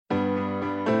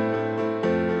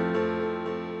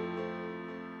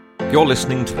You're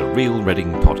listening to the Real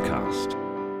Reading Podcast.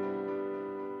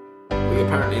 We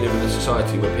apparently live in a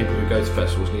society where people who go to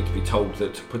festivals need to be told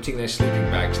that putting their sleeping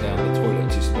bags down the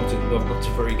toilet is not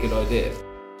a very good idea.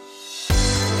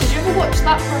 Did you ever watch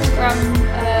that programme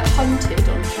Hunted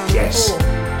on Channel 4?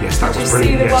 Yes, that was brilliant. Did you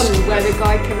see the yes. one where the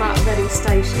guy came out of Reading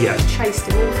Station and chased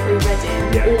him all through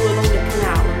Reading, all along the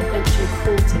canal, and eventually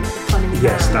caught him at the Cunningham?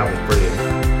 Yes, that was brilliant.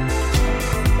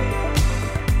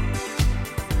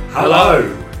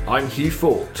 Hello! I'm Hugh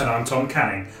Fort. And I'm Tom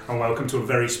Canning, and welcome to a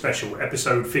very special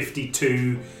episode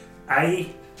 52A.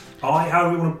 How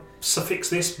do we want to suffix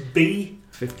this? B?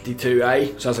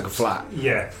 52A, sounds like a flat.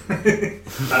 Yeah.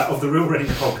 Of the Real Reading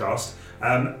Podcast.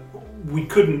 We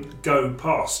couldn't go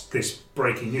past this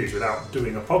breaking news without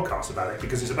doing a podcast about it,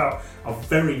 because it's about our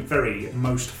very, very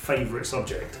most favourite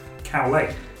subject, Cow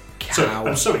Lane. So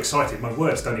I'm so excited, my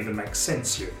words don't even make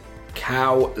sense here.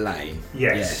 Cow Lane.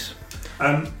 Yes.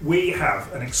 We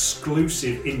have an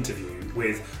exclusive interview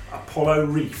with Apollo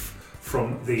Reef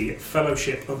from the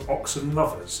Fellowship of Oxen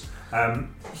Lovers.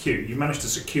 Hugh, you managed to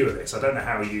secure this. I don't know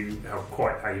how you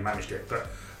managed it, but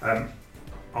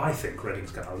I think Reading's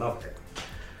going to love it.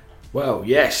 Well,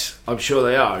 yes, I'm sure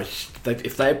they are.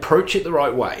 If they approach it the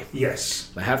right way, yes,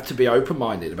 they have to be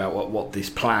open-minded about what this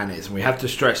plan is, and we have to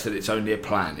stress that it's only a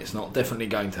plan. It's not definitely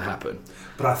going to happen.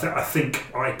 But I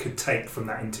think I could take from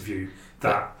that interview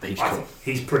that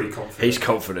he's pretty confident. He's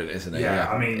confident, isn't he? Yeah,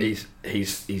 I mean,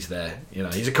 he's there. You know,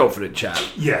 he's a confident chap.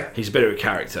 Yeah, he's a bit of a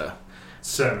character.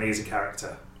 Certainly is a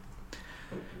character.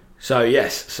 So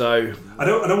yes, I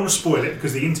don't want to spoil it,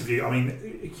 because the interview. I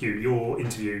mean, Hugh, your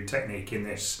interview technique in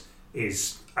this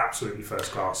is absolutely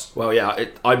first class. Well, yeah,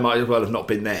 I might as well have not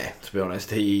been there, to be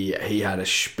honest. He had a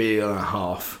spiel and a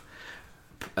half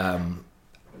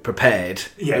prepared.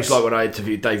 Yes. It was like when I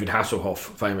interviewed David Hasselhoff,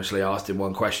 famously asked him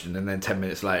one question, and then 10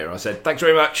 minutes later I said, "Thanks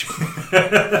very much."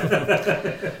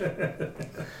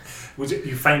 Was it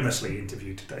you famously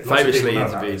interviewed today? Famously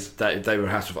interviewed David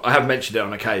Hasselhoff. I have mentioned it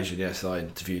on occasion, yes. I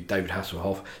interviewed David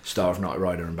Hasselhoff, star of Knight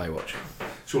Rider and Baywatch.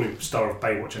 Surely star of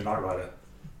Baywatch and Knight Rider.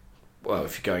 Well,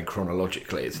 if you're going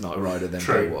chronologically, it's Knight Rider, then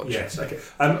True. Baywatch. Yes, okay.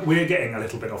 We're getting a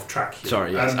little bit off track here.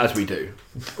 Sorry, yes, as we do.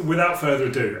 Without further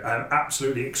ado,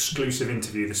 absolutely exclusive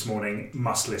interview this morning.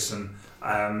 Must listen.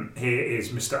 Here is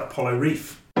Mr. Apollo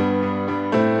Reef.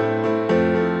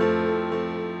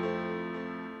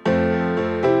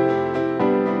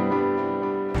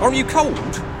 Aren't you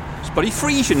cold? It's bloody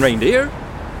freezing round here.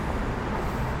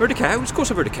 Where are the cows? Of course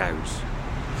I've heard the cows.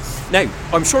 Now,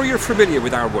 I'm sure you're familiar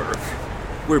with our work.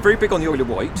 We're very big on the Isle of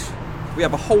Wight. We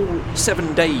have a whole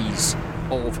 7 days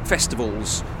of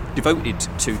festivals devoted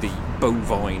to the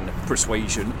bovine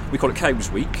persuasion. We call it Cows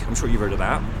Week. I'm sure you've heard of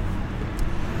that.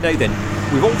 Now then,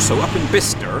 we've also, up in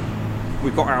Bicester,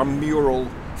 we've got our mural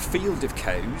Field of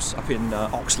Cows up in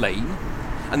Ox Lane.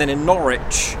 And then in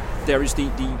Norwich, there is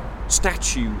the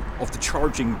statue of the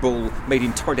charging bull made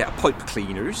entirely out of pipe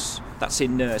cleaners. That's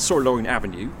in Sirloin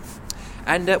Avenue.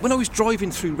 And when I was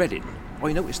driving through Reading,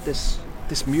 I noticed this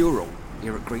mural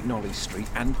here at Great Knowledge Street,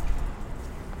 and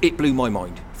it blew my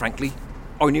mind, frankly.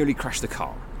 I nearly crashed the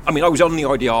car. I mean, I was on the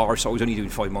IDR, so I was only doing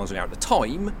 5 miles an hour at the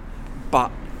time,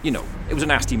 but, you know, it was a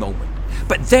nasty moment.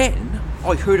 But then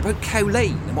I heard about Cow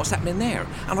Lane and what's happening there,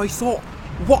 and I thought,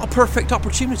 what a perfect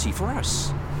opportunity for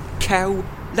us. Cow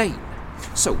Lane.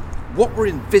 So, what we're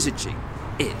envisaging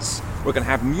is we're going to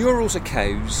have murals of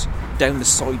cows down the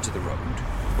sides of the road.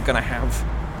 We're going to have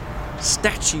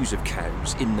statues of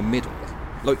cows in the middle,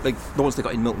 like the ones they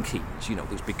got in Milton Keynes, you know,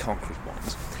 those big concrete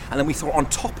ones. And then we thought on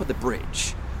top of the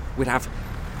bridge, we'd have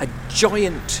a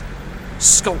giant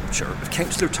sculpture of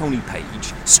Councillor Tony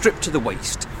Page, stripped to the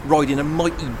waist, riding a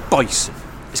mighty bison.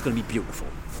 It's going to be beautiful.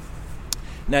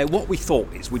 Now, what we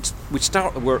thought is we'd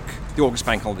start the work the August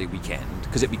Bank Holiday weekend,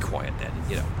 because it'd be quiet then,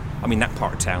 you know. I mean, that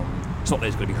part of town, it's not that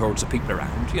there's going to be hordes of people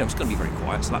around, you know, it's going to be very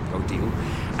quiet, so that'd be ideal.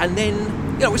 And then,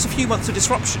 you know, it's a few months of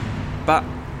disruption, but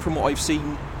from what I've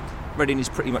seen, Reading is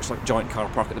pretty much like a giant car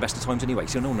park at the best of times anyway,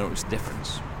 so no one knows the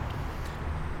difference.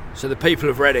 So the people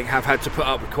of Reading have had to put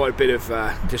up with quite a bit of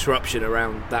disruption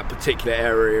around that particular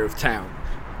area of town.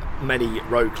 Many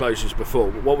road closures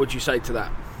before. What would you say to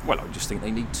that? Well, I just think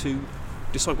they need to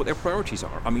decide what their priorities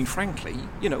are. I mean, frankly,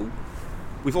 you know,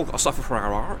 we've all got to suffer for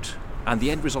our art, and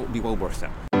the end result will be well worth it.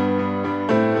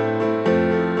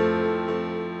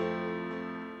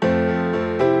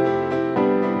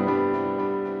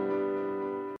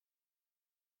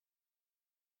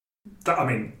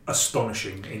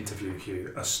 Astonishing interview,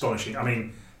 Hugh. Astonishing. I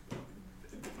mean,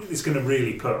 it's going to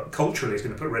really culturally, it's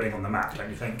going to put Reading on the map, don't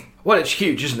you think? Well, it's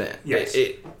huge, isn't it? Yes.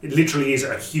 It literally is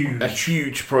a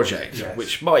huge project, yes.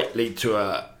 which might lead to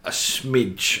a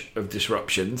smidge of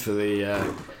disruption for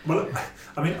the... Well,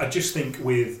 I mean, I just think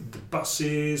with the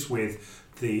buses, with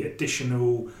the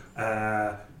additional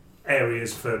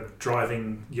areas for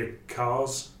driving your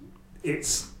cars,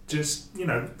 it's just,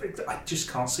 I just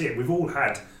can't see it. We've all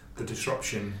had the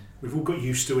disruption. We've all got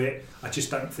used to it. I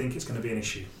just don't think it's going to be an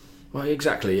issue. Well,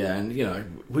 exactly, yeah.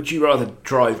 And, would you rather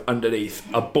drive underneath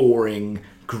a boring,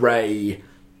 grey,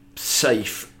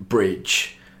 safe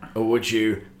bridge, or would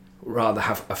you rather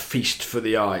have a feast for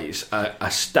the eyes, a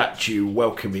statue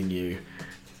welcoming you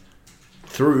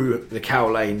through the Cow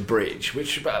Lane Bridge,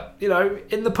 which,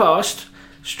 in the past,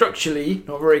 structurally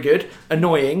not very good,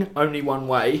 annoying, only one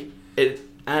way,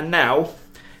 and now,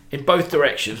 in both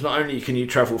directions, not only can you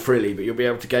travel freely, but you'll be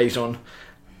able to gaze on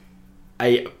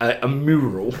a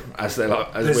mural, as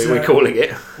we're calling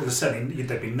it. Well, certainly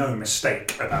there'd be no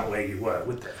mistake about where you were,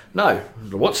 would there? No.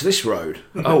 What's this road?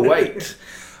 Oh, wait.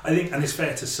 I think, and it's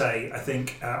fair to say,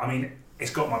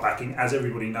 it's got my backing. As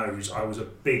everybody knows, I was a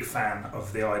big fan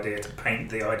of the idea to paint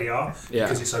the IDR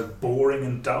because it's so boring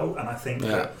and dull, and I think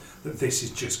that this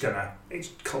is just it's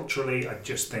culturally, I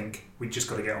just think we just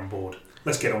got to get on board.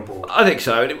 Let's get on board. I think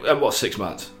so. And 6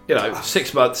 months?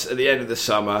 6 months at the end of the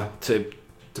summer to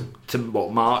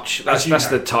March? That's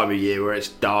the time of year where it's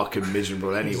dark and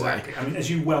miserable anyway. Exactly. As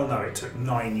you well know, it took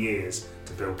 9 years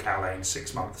to build Cow Lane,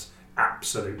 6 months.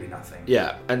 Absolutely nothing.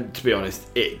 Yeah, and to be honest,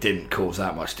 it didn't cause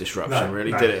that much disruption,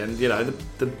 did it? And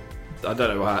the I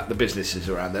don't know how the businesses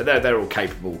around there. They're all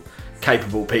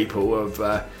capable people of,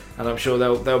 and I'm sure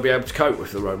they'll be able to cope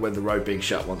with the road being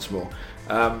shut once more.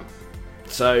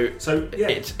 So yeah.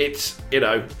 It's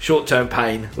short-term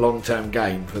pain, long-term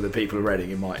gain for the people of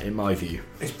Reading in my view.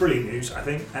 It's brilliant news, I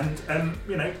think, and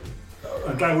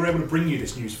I'm glad we're able to bring you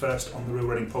this news first on the Real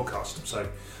Reading podcast. So.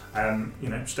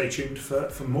 Stay tuned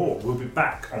for more. We'll be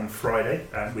back on Friday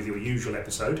with your usual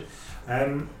episode.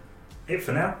 For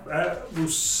now, we'll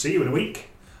see you in a week.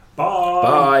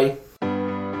 Bye.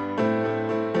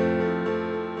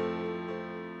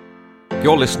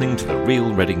 You're listening to the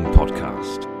Real Reading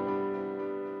podcast.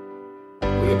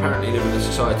 We apparently live in a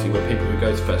society where people who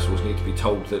go to festivals need to be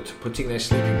told that putting their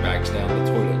sleeping bags down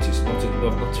the toilet is not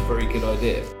a very good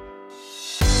idea.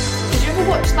 Did you ever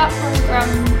watch that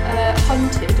programme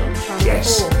Hunted on Channel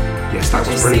 4? Yes, that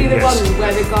was brilliant. Did you see the one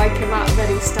where the guy came out of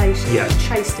Reading Station and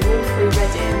chased him all through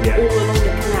Reading, all along the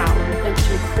canal, and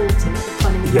eventually caught him at the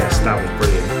Cunning Man? Yes, that was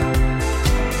brilliant.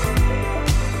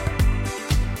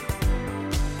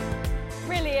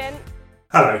 Brilliant.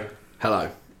 Hello.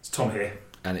 It's Tom here.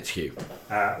 And it's Hugh.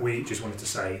 We just wanted to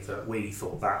say that we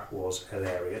thought that was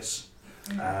hilarious.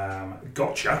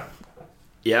 Gotcha.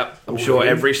 Yeah, I'm sure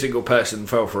every single person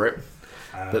fell for it.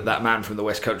 That man from the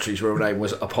West Country's real name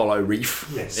was Apollo Reef.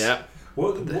 Yes. Yeah.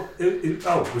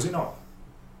 Was it not?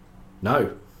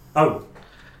 No. Oh.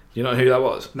 You know who that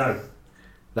was? No.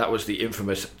 That was the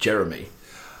infamous Jeremy.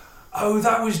 Oh,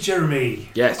 that was Jeremy.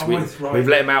 Yes, we've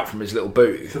let him out from his little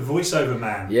booth. The voiceover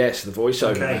man. Yes, the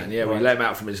voiceover man. Yeah, right. We let him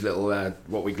out from his little,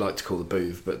 what we'd like to call the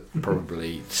booth, but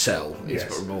probably cell is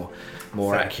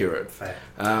more accurate. Fair.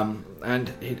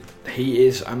 And he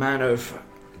is a man of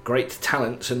great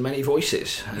talents and many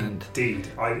voices. Indeed.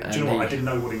 I didn't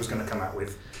know what he was going to come out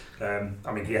with.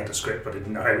 He had a script, but I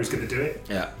didn't know how he was going to do it.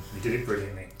 Yeah. He did it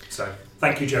brilliantly. So,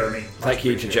 thank you, Jeremy. Thank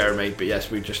you to Jeremy. But yes,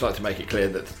 we'd just like to make it clear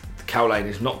that Cow Lane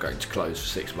is not going to close for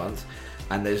 6 months,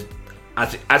 and there's,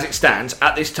 as it stands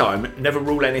at this time, never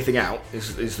rule anything out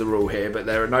is the rule here. But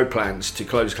there are no plans to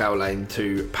close Cow Lane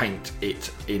to paint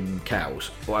it in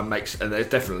cows, and there's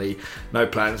definitely no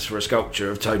plans for a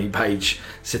sculpture of Tony Page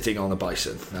sitting on a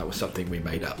bison. That was something we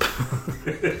made up.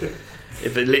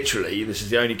 Literally, this is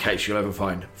the only case you'll ever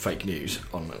find fake news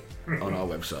on our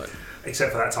website.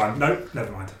 Except for that time. No,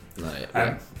 never mind.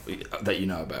 That you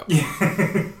know about.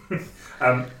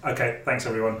 Okay, thanks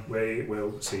everyone. We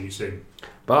will see you soon.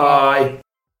 Bye.